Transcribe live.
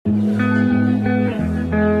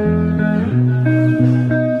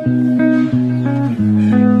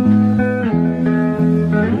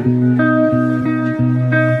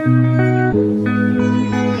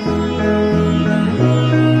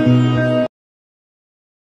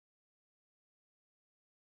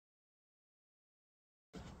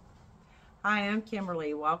Hi, I'm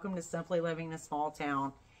Kimberly. Welcome to Simply Living in a Small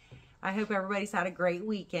Town. I hope everybody's had a great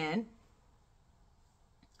weekend.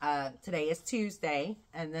 Today is Tuesday,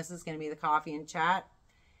 and this is going to be the Coffee and Chat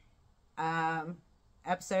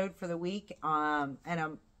episode for the week. And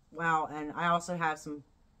I also have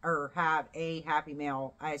have a Happy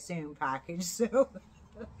Mail, I assume, package. So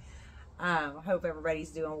hope everybody's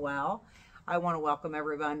doing well. I want to welcome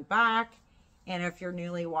everyone back, and if you're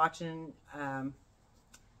newly watching,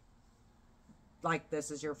 like this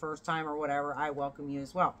is your first time or whatever, I welcome you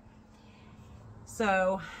as well.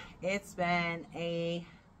 So it's been a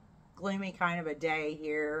gloomy kind of a day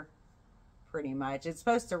here, pretty much. It's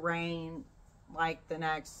supposed to rain like the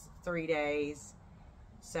next 3 days.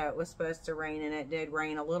 So it was supposed to rain, and it did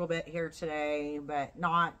rain a little bit here today, but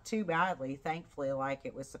not too badly, thankfully, like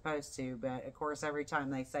it was supposed to. But of course, every time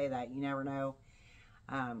they say that, you never know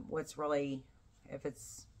what's really, if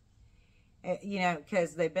it's, you know,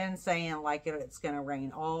 because they've been saying like it's going to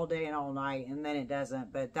rain all day and all night, and then it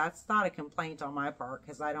doesn't. But that's not a complaint on my part,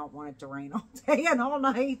 because I don't want it to rain all day and all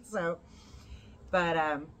night. So,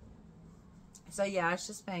 but so yeah, it's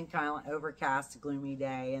just been kind of overcast, gloomy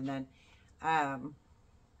day. And then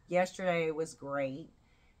yesterday was great,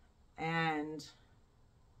 and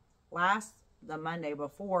the Monday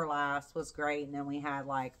before last was great, and then we had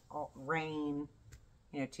like rain,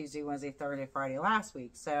 you know, Tuesday, Wednesday, Thursday, Friday last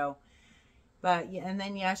week. So. But, and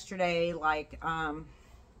then yesterday, like,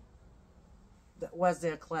 was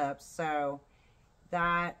the eclipse. So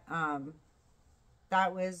that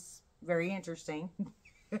was very interesting.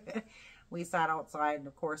 We sat outside,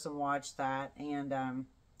 of course, and watched that. And,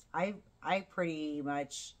 I pretty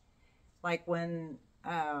much, like, when,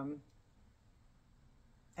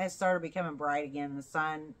 it started becoming bright again, the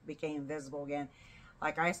sun became visible again,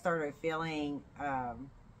 like, I started feeling, a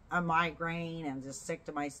migraine and just sick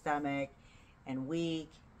to my stomach and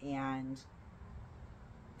weak, and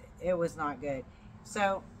it was not good.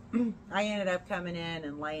 So I ended up coming in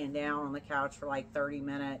and laying down on the couch for like 30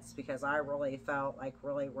 minutes because I really felt like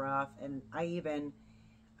really rough. And I even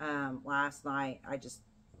last night I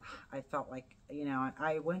felt like, you know,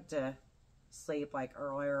 I went to sleep like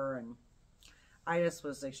earlier, and I just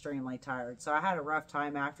was extremely tired. So I had a rough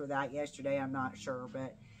time after that yesterday. I'm not sure,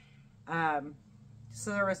 but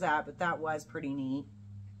so there was that, but that was pretty neat.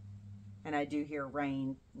 And I do hear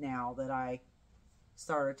rain now that I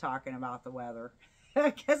started talking about the weather.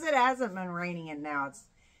 Because it hasn't been raining, and now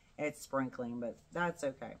it's sprinkling, but that's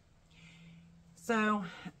okay. So,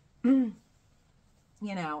 you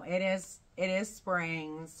know, it is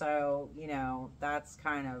spring, so, you know, that's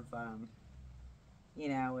kind of, you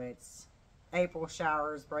know, it's April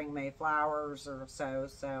showers bring May flowers or so.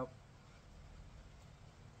 So,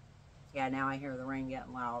 yeah, now I hear the rain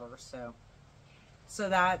getting louder, so. So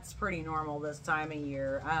that's pretty normal this time of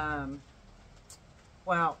year.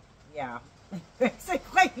 Well, yeah,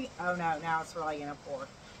 basically. Oh no, now it's really gonna pour.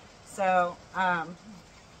 So,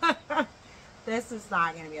 this is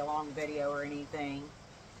not gonna be a long video or anything.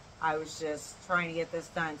 I was just trying to get this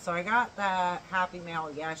done. So I got the Happy Mail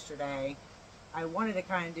yesterday. I wanted to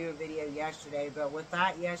kind of do a video yesterday, but with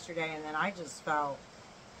that yesterday, and then I just felt,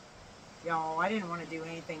 y'all, I didn't want to do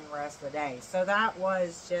anything the rest of the day. So that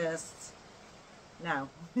was just, no.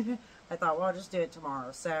 I thought, well, I'll just do it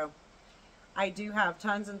tomorrow. So I do have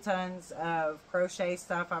tons and tons of crochet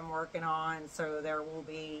stuff I'm working on. So there will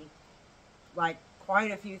be like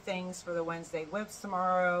quite a few things for the Wednesday whips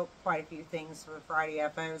tomorrow, quite a few things for the Friday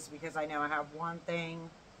FOs, because I know I have one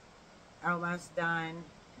thing almost done.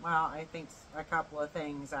 Well, I think a couple of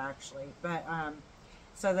things actually, but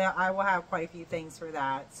so that I will have quite a few things for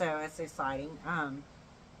that. So it's exciting.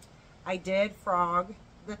 I did frog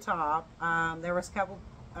the top. There was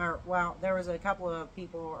a couple of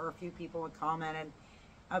people, or a few people had commented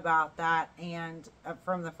about that, and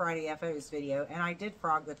from the Friday FOs video, and I did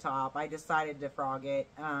frog the top. I decided to frog it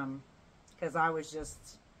because I was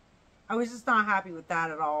just not happy with that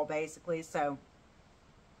at all, basically. So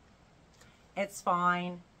it's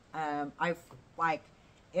fine.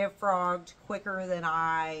 It frogged quicker than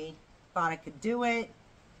I thought I could do it,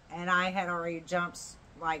 and I had already jumped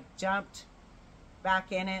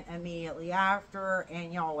back in it immediately after,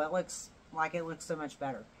 and y'all, it looks so much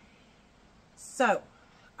better. So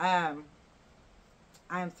I'm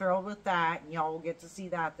thrilled with that, and y'all will get to see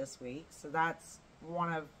that this week. So that's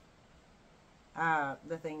one of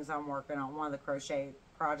the things I'm working on, one of the crochet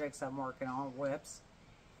projects I'm working on, whips.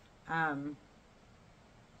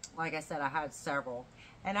 Like I said, I had several.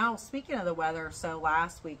 And now, speaking of the weather, so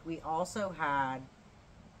last week we also had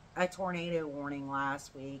a tornado warning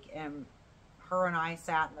last week, and her and I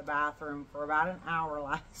sat in the bathroom for about an hour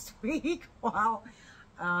last week while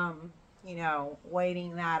you know,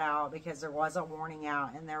 waiting that out because there was a warning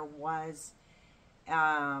out, and there was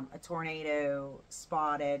a tornado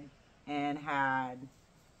spotted and had,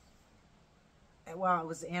 well, it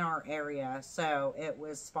was in our area, so it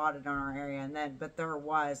was spotted in our area, and then, but there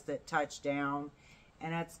was that touched down,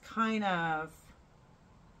 and it's kind of,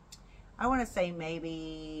 I want to say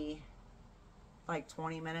maybe like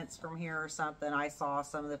 20 minutes from here or something. I saw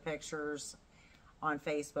some of the pictures on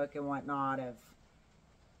Facebook and whatnot of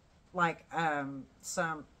like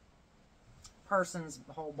some person's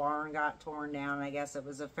whole barn got torn down. I guess it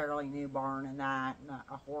was a fairly new barn, and that, and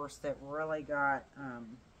a horse that really got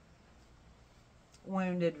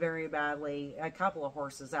wounded very badly. A couple of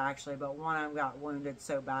horses actually, but one of them got wounded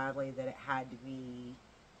so badly that it had to be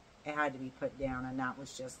put down. And that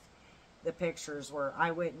was just, the pictures were,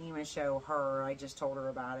 I wouldn't even show her. I just told her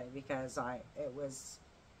about it because it was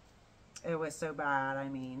so bad. I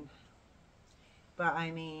mean, but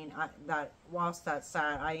I mean, that whilst that's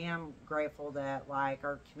sad, I am grateful that like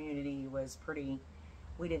our community was pretty,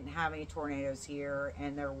 we didn't have any tornadoes here,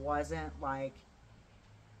 and there wasn't like,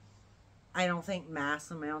 I don't think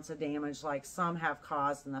mass amounts of damage like some have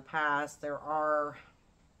caused in the past. There are,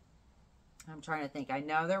 I'm trying to think, I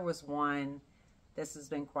know there was one, this has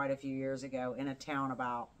been quite a few years ago, in a town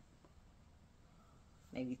about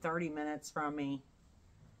maybe 30 minutes from me,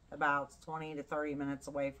 about 20 to 30 minutes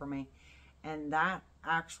away from me, and that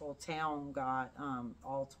actual town got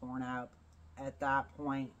all torn up at that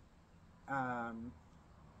point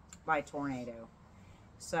by tornado.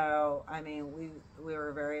 So, I mean, we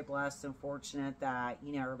were very blessed and fortunate that,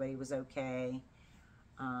 you know, everybody was okay.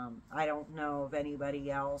 I don't know of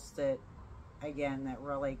anybody else that, again, that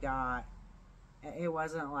really got, it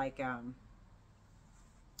wasn't like,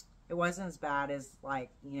 it wasn't as bad as, like,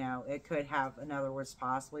 you know, it could have, in other words,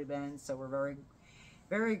 possibly been. So we're very,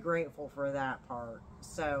 very grateful for that part.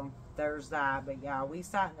 So there's that. But yeah, we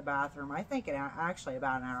sat in the bathroom, I think actually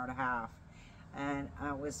about an hour and a half. And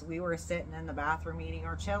we were sitting in the bathroom eating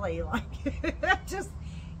our chili, like, just,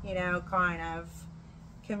 you know, kind of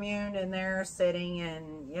communed in there, sitting,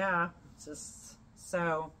 and yeah, just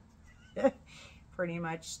so pretty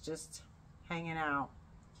much just hanging out.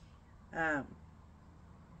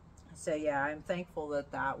 So yeah, I'm thankful that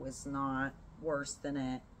that was not worse than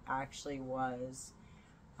it actually was.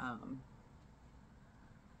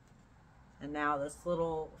 And now this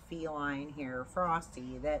little feline here,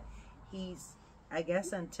 Frosty, that he's, I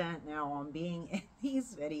guess, intent now on being in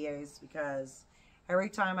these videos, because every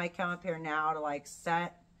time I come up here now to like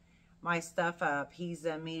set my stuff up, he's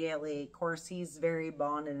immediately, of course, he's very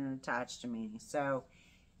bonded and attached to me. So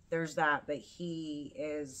there's that, but he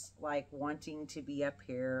is like wanting to be up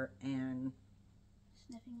here and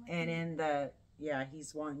in the, yeah,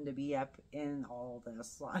 he's wanting to be up in all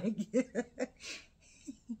this, like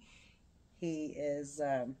he is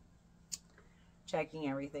checking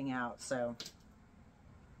everything out. So,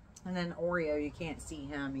 and then Oreo, you can't see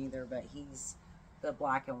him either, but he's the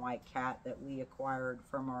black and white cat that we acquired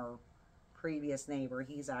from our previous neighbor.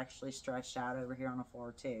 He's actually stretched out over here on the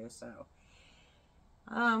floor too. So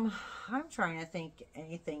I'm trying to think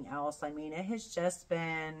anything else. I mean, it has just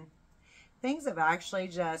been, things have actually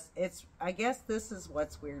just, it's, I guess this is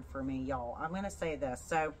what's weird for me, y'all. I'm going to say this.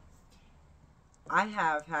 So I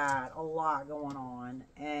have had a lot going on,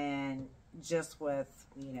 and just with,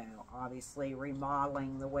 you know, obviously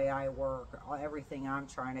remodeling the way I work, everything I'm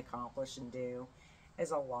trying to accomplish and do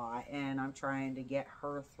is a lot, and I'm trying to get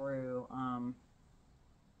her through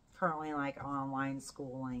currently like online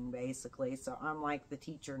schooling basically. So I'm like the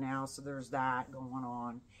teacher now, so there's that going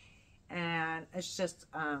on, and it's just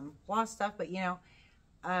a lot of stuff. But you know,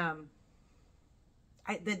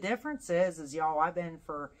 the difference is y'all, I've been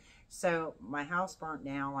for, so my house burnt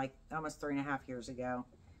down like almost 3.5 years ago.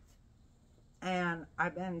 And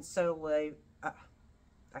I've been so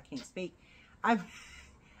I can't speak. I've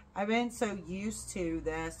been so used to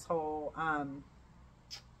this whole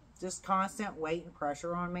just constant weight and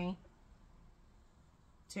pressure on me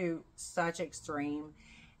to such extreme,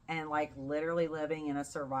 and like literally living in a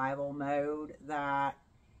survival mode, that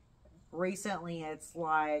recently it's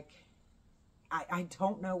like I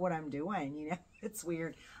don't know what I'm doing, you know. It's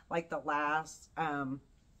weird. Like the last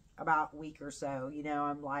about week or so, you know,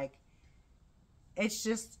 I'm like, it's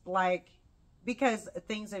just like, because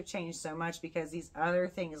things have changed so much, because these other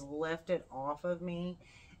things lifted off of me,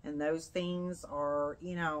 and those things are,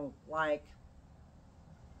 you know, like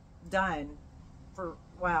done for,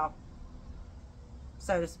 well,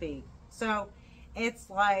 so to speak. So it's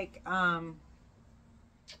like,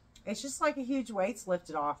 it's just like a huge weight's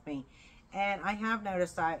lifted off me. And I have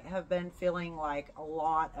noticed I have been feeling like a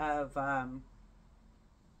lot of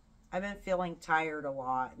I've been feeling tired a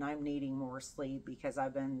lot, and I'm needing more sleep because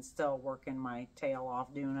I've been still working my tail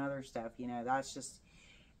off doing other stuff. You know,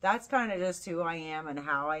 that's kind of just who I am and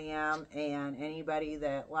how I am. And anybody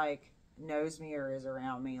that like knows me or is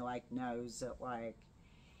around me like knows that, like,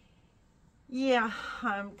 yeah,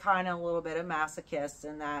 I'm kind of a little bit of masochist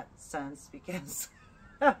in that sense because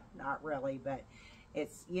not really, but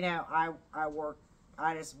it's, you know, I work,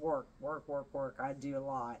 I just work. I do a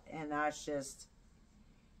lot, and that's just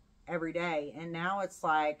every day. And now it's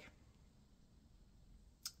like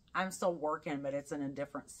I'm still working, but it's in a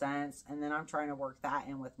different sense. And then I'm trying to work that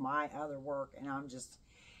in with my other work, and I'm just,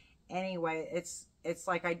 anyway, it's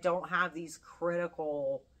like I don't have these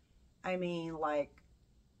critical, I mean, like,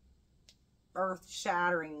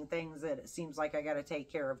 earth-shattering things that it seems like I got to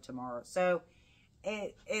take care of tomorrow. So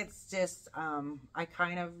it's just I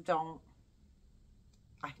kind of don't,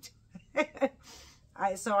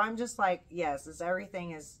 so I'm just like, yes,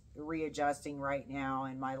 everything is readjusting right now,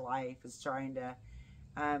 and my life is trying to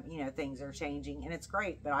you know, things are changing, and it's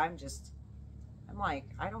great, but I'm like,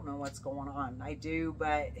 I don't know what's going on. I do,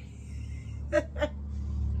 but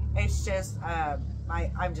it's just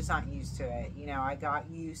I'm just not used to it. You know, I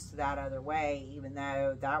got used to that other way, even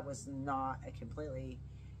though that was not a completely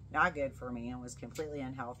not good for me and was completely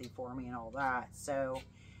unhealthy for me and all that. So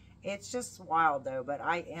it's just wild though. But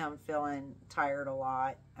I am feeling tired a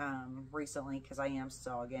lot recently because I am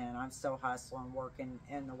still, again, I'm still hustling, working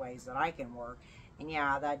in the ways that I can work. And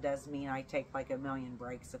yeah, that does mean I take like a million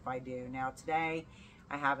breaks if I do. Now today,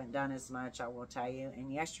 I haven't done as much, I will tell you.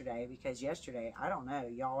 And yesterday, because yesterday, I don't know,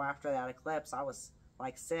 y'all, after that eclipse, I was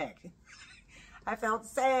like sick. I felt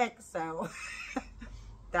sick. So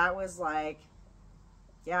that was like,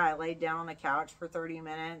 yeah, I laid down on the couch for 30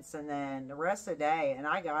 minutes, and then the rest of the day, and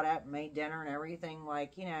I got up and made dinner and everything,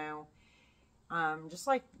 like, you know, just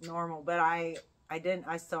like normal. But I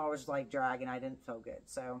still was like dragging. I didn't feel good.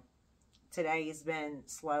 So today's been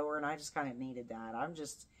slower, and I just kind of needed that.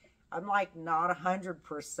 I'm like not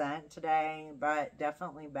 100% today, but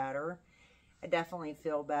definitely better. I definitely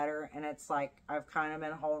feel better. And it's like I've kind of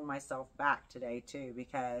been holding myself back today too,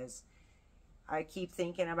 because I keep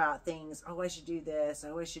thinking about things. Oh, I should do this.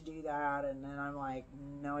 Oh, I should do that. And then I'm like,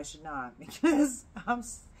 no, I should not, because I'm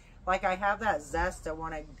like, I have that zest to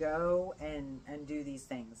want to go and do these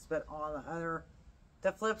things. But on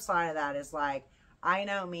the flip side of that is like, I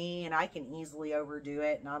know me, and I can easily overdo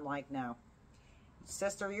it. And I'm like, no,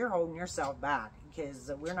 sister, you're holding yourself back, because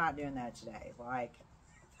we're not doing that today. Like,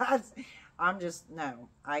 I'm just, no,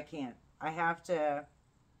 I can't. I have to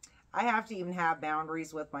even have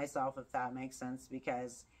boundaries with myself, if that makes sense,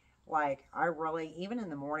 because like, I really, even in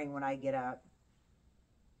the morning when I get up,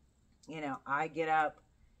 you know, I get up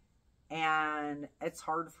and it's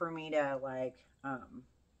hard for me to like,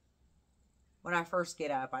 when I first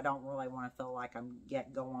get up, I don't really want to feel like I'm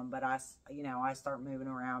going, but you know, I start moving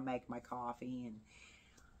around, make my coffee and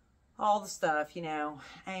all the stuff, you know,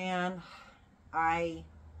 and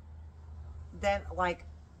then like,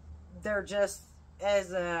 there just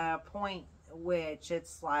is a point which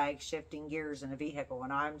it's like shifting gears in a vehicle,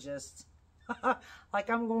 and I'm just like,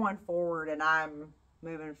 I'm going forward and I'm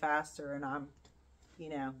moving faster, and I'm, you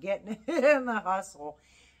know, getting in the hustle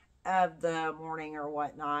of the morning or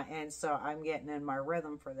whatnot. And so I'm getting in my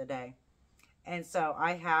rhythm for the day. And so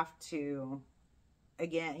I have to,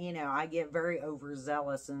 again, you know, I get very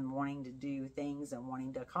overzealous in wanting to do things and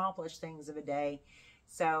wanting to accomplish things of a day.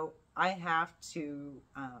 So I have to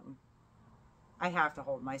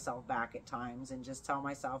hold myself back at times and just tell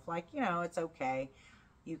myself, like, you know, it's okay.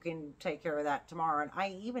 You can take care of that tomorrow. And I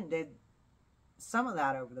even did some of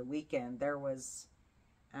that over the weekend. There was,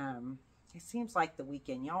 it seems like the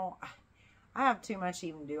weekend, y'all, I have too much to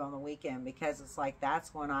even do on the weekend, because it's like,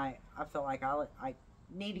 that's when I feel like I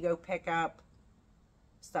need to go pick up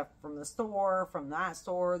stuff from the store, from that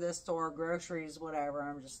store, this store, groceries, whatever.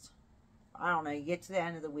 I'm just, I don't know, you get to the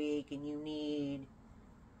end of the week and you need,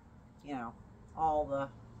 you know, all the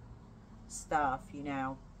stuff, you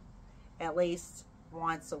know, at least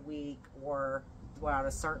once a week, or, well, to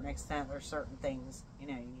a certain extent, there's certain things, you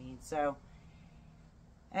know, you need. So,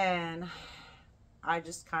 and I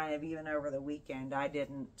just kind of, even over the weekend, I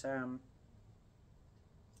didn't,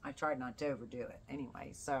 I tried not to overdo it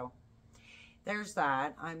anyway. So there's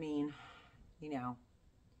that. I mean, you know,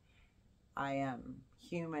 I am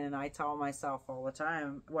human, and I tell myself all the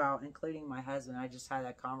time, well, including my husband, I just had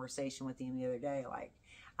that conversation with him the other day. Like,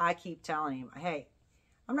 I keep telling him, hey,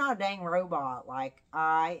 I'm not a dang robot. Like,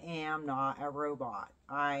 I am not a robot.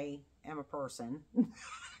 I am a person.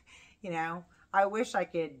 You know, I wish I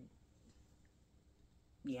could,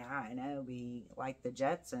 yeah, I know, be like the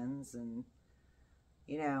Jetsons and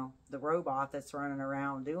you know, the robot that's running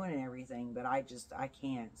around doing everything, but I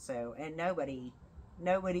can't. So, and nobody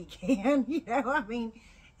can, you know, I mean,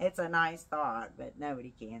 it's a nice thought, but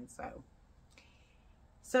nobody can.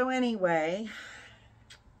 So anyway,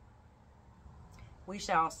 we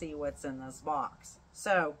shall see what's in this box.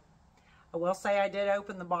 So I will say I did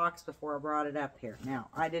open the box before I brought it up here. Now,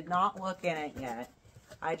 I did not look in it yet.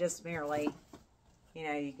 I just merely, you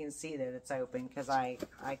know, you can see that it's open because I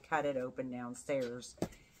cut it open downstairs.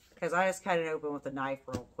 Because I just cut it open with a knife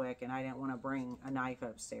real quick, and I didn't want to bring a knife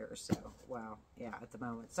upstairs. So, well, yeah, at the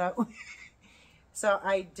moment. So, so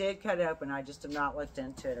I did cut it open. I just have not looked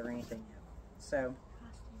into it or anything yet. So,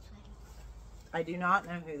 I do not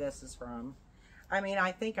know who this is from. I mean,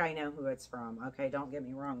 I think I know who it's from. Okay, don't get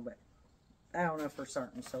me wrong, but I don't know for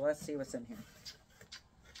certain. So let's see what's in here.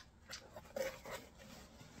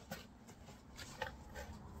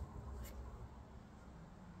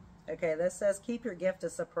 Okay, this says, keep your gift a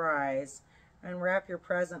surprise. Unwrap your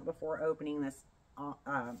present before opening this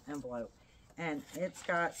envelope. And it's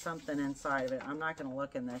got something inside of it. I'm not going to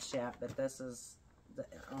look in this yet, but this is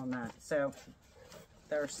on that. So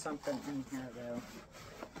there's something in here, though,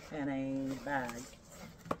 in a bag.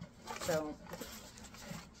 So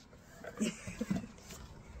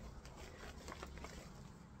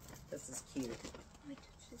this is cute.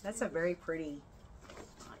 That's a very pretty,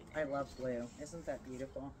 I love blue. Isn't that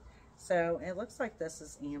beautiful? So it looks like this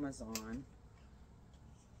is Amazon.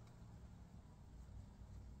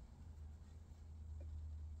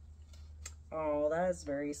 Oh, that is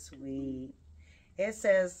very sweet. It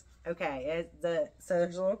says, okay, so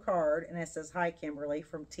there's a little card, and it says, hi, Kimberly,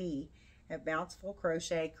 from T at Bountiful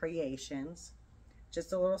Crochet Creations.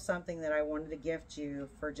 Just a little something that I wanted to gift you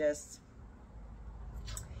for just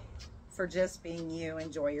being you.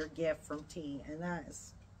 Enjoy your gift from T. And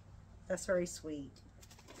that's very sweet.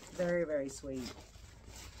 Very, very sweet.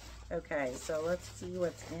 Okay, so let's see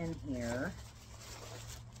what's in here.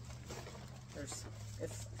 It's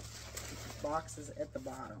boxes at the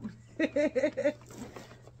bottom. That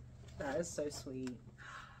is so sweet.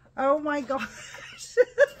 Oh my gosh.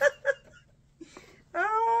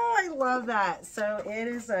 Oh, I love that. So it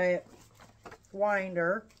is a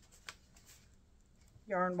winder,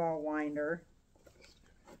 yarn ball winder.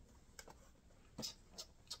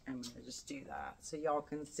 I'm going to just do that so y'all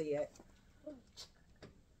can see it.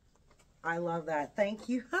 I love that. Thank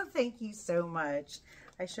you. Thank you so much.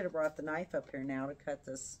 I should have brought the knife up here now to cut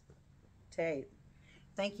this tape.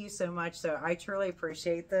 Thank you so much. So I truly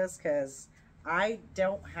appreciate this because I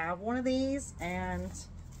don't have one of these, and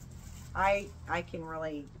I can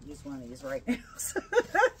really use one of these right now. So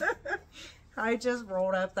I just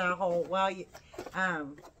rolled up that whole, well,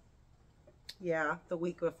 yeah, the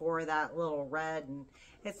week before, that little red, and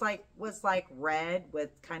it's like, was like red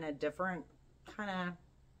with kind of different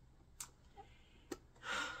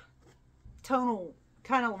tonal,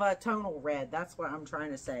 kind of a tonal red. That's what I'm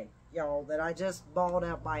trying to say, y'all, that I just balled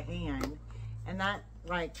up by hand. And that,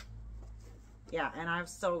 like, yeah, and I've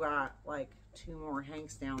still got like 2 more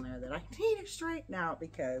hanks down there that I need to straighten out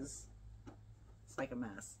because it's like a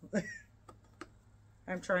mess.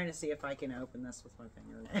 I'm trying to see if I can open this with my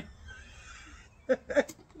fingernail.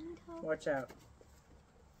 Watch out.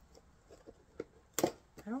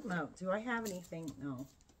 I don't know. Do I have anything? No.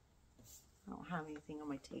 I don't have anything on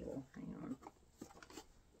my table. Hang on.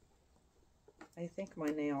 I think my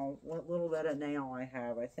nail, what little bit of nail I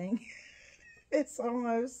have, I think it's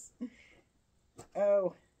almost,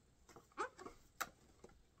 oh,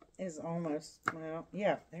 is almost, well,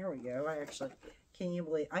 yeah, there we go. I actually, can you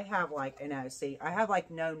believe, I have like, I know, see, I have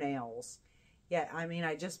like no nails. Yeah, I mean,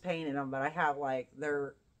 I just painted them, but I have like,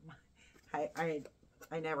 they're,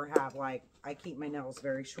 I never have, like, I keep my nails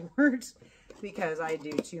very short because I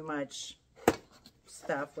do too much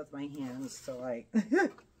stuff with my hands. So, like,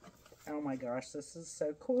 oh my gosh, this is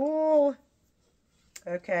so cool.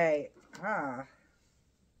 Okay,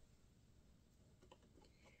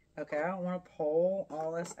 okay, I don't want to pull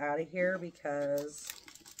all this out of here because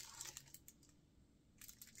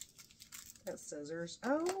that's scissors.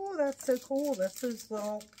 Oh, that's so cool. This is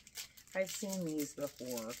little, I've seen these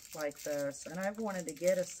before, like this, and I've wanted to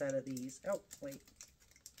get a set of these. Oh, wait.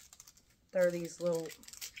 They're these little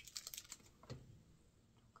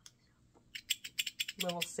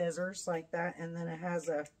scissors like that, and then it has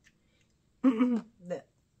a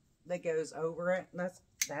that goes over it.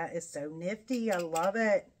 That is so nifty. I love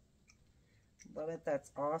it. Love it.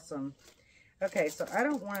 That's awesome. Okay, so I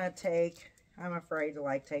don't want to take, I'm afraid to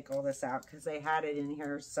like take all this out because they had it in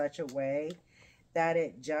here such a way that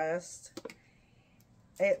it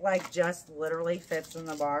like just literally fits in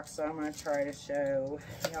the box. So I'm going to try to show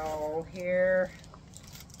y'all here.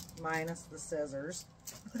 minus the scissors.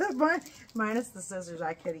 Minus the scissors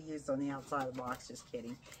I could have used on the outside of the box. Just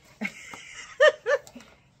kidding.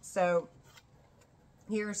 So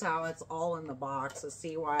here's how it's all in the box. Let's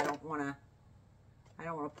see why I don't want to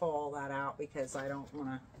pull all that out, because I don't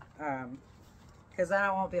want to, because then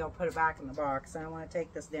I won't be able to put it back in the box. I want to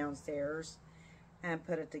take this downstairs and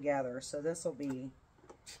put it together. So this will be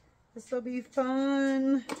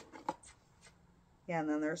fun. Yeah, and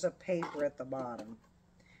then there's a paper at the bottom.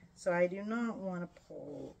 So I do not want to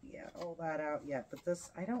pull all that out yet, but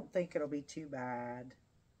this, I don't think it'll be too bad.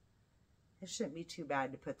 It shouldn't be too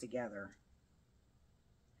bad to put together.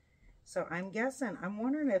 So I'm guessing, I'm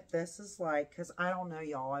wondering if this is like, because I don't know,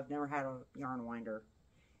 y'all, I've never had a yarn winder.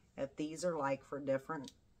 If these are like for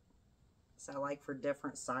different, so like for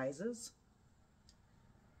different sizes.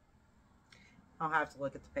 I'll have to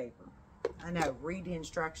look at the paper. I know, read the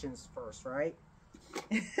instructions first, right?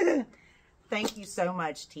 Thank you so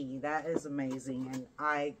much, T. That is amazing. And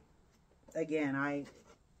I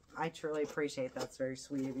truly appreciate that. That's very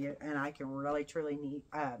sweet of you. And I can really, truly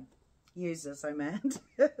use this, I meant.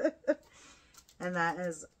 And that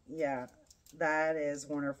is, yeah, that is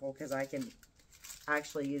wonderful, because I can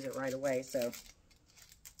actually use it right away. So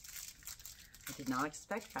I did not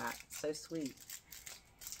expect that. So sweet.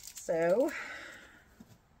 So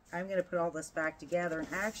I'm going to put all this back together. And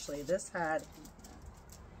actually, this had,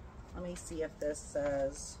 let me see if this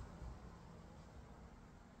says,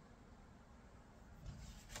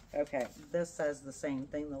 okay, this says the same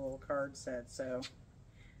thing the little card said. So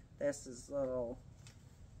this is the little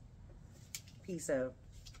piece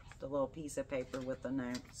of paper with the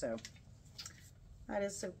note. So that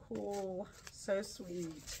is so cool, so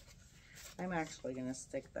sweet. I'm actually going to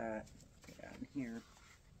stick that in here.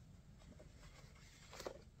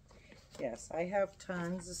 Yes, I have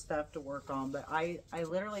tons of stuff to work on, but I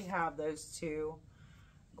literally have those two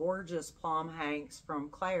gorgeous plum hanks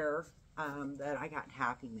from Flair that I got in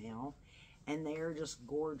Happy Mail, and they are just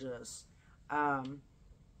gorgeous. And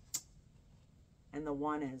the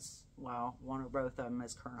one is, well, one or both of them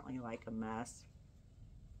is currently like a mess.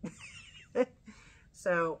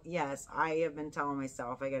 So yes, I have been telling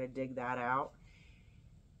myself I got to dig that out,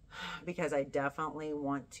 because I definitely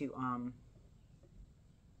want to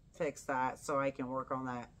fix that so I can work on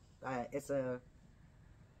that. I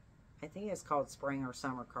think it's called spring or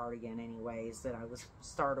summer cardigan anyways, that I was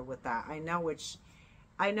started with that. I know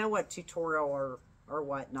what tutorial or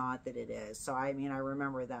whatnot that it is. So I mean, I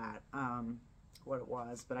remember that, what it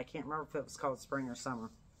was, but I can't remember if it was called spring or summer.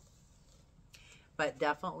 But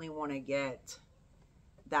definitely want to get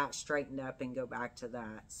that straightened up and go back to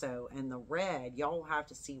that. So, and the red, y'all have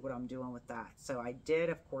to see what I'm doing with that. So I did,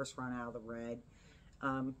 of course, run out of the red.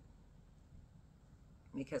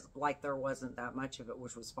 Because like there wasn't that much of it,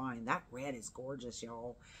 which was fine. That red is gorgeous,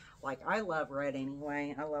 y'all. Like, I love red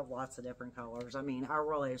anyway. I love lots of different colors. I mean, I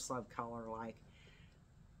really just love color. Like,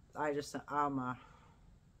 I'm just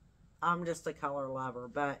a color lover,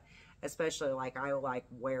 but especially like I like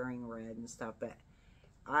wearing red and stuff. But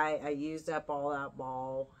I used up all that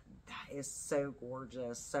ball. That is so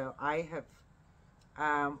gorgeous. So I have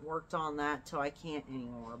worked on that till I can't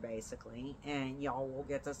anymore, basically, and y'all will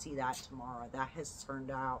get to see that tomorrow. That has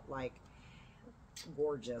turned out like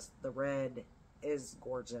gorgeous. The red is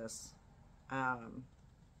gorgeous.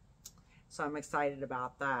 So I'm excited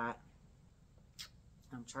about that.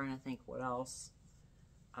 I'm trying to think what else.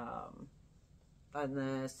 And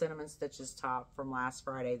the cinnamon stitches top from last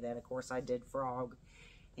Friday, that of course I did frog,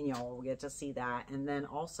 and y'all will get to see that. And then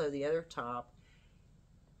also the other top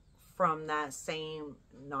from that same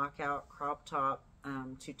knockout crop top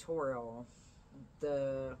tutorial.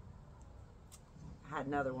 I had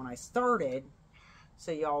another one I started,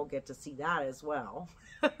 so y'all get to see that as well.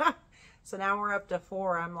 So now we're up to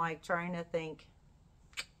 4. I'm like trying to think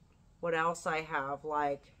what else I have.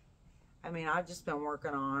 Like, I mean, I've just been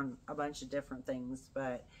working on a bunch of different things,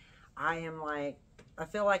 but I am like, I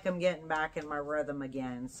feel like I'm getting back in my rhythm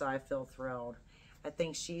again, so I feel thrilled. I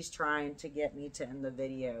think she's trying to get me to end the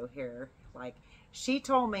video here. Like, she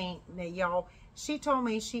told me, y'all, she told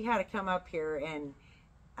me she had to come up here and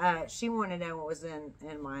she wanted to know what was in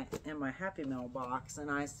my Happy Meal box.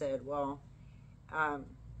 And I said, well,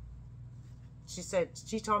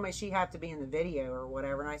 she told me she had to be in the video or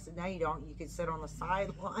whatever. And I said, no, you don't. You could sit on the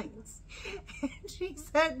sidelines. And she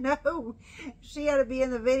said, no, she had to be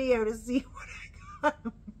in the video to see what I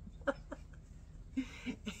got.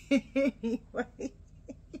 Anyway,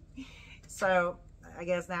 so I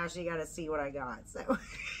guess now she got to see what I got. So,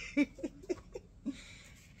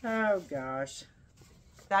 oh gosh,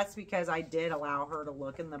 that's because I did allow her to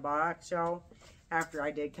look in the box, y'all. after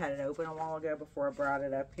I did cut it open a while ago before I brought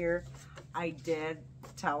it up here. I did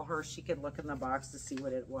tell her she could look in the box to see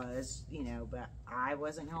what it was, you know, but I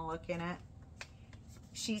wasn't going to look in it.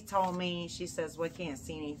 She told me, she says, we can't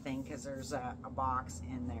see anything because there's a box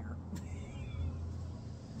in there.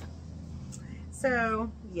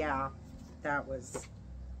 So, yeah, that was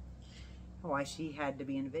why she had to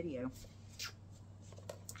be in video.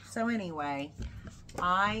 So anyway,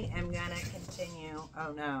 I am going to continue.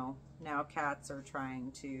 Oh no, now cats are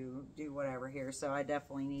trying to do whatever here, so I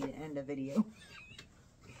definitely need to end the video.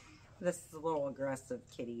 This is a little aggressive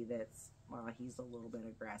kitty that's, well, he's a little bit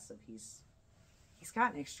aggressive. He's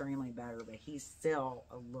gotten extremely better, but he's still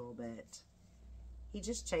a little bit, he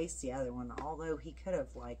just chased the other one, although he could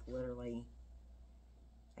have, like, literally,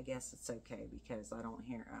 I guess it's okay because I don't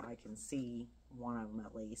hear, I can see one of them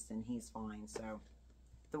at least, and he's fine, so.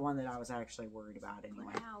 The one that I was actually worried about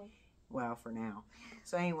anyway. Wow. Well, for now.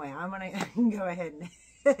 So anyway, I'm going to go ahead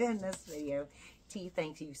and end this video. T,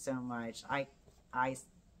 thank you so much. I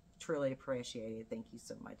truly appreciate it. Thank you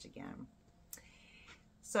so much again.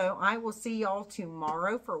 So I will see y'all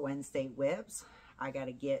tomorrow for Wednesday whips. I got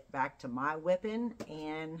to get back to my whipping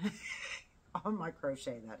and on my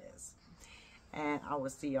crochet, that is. And I will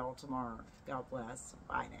see y'all tomorrow. God bless.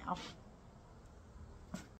 Bye now.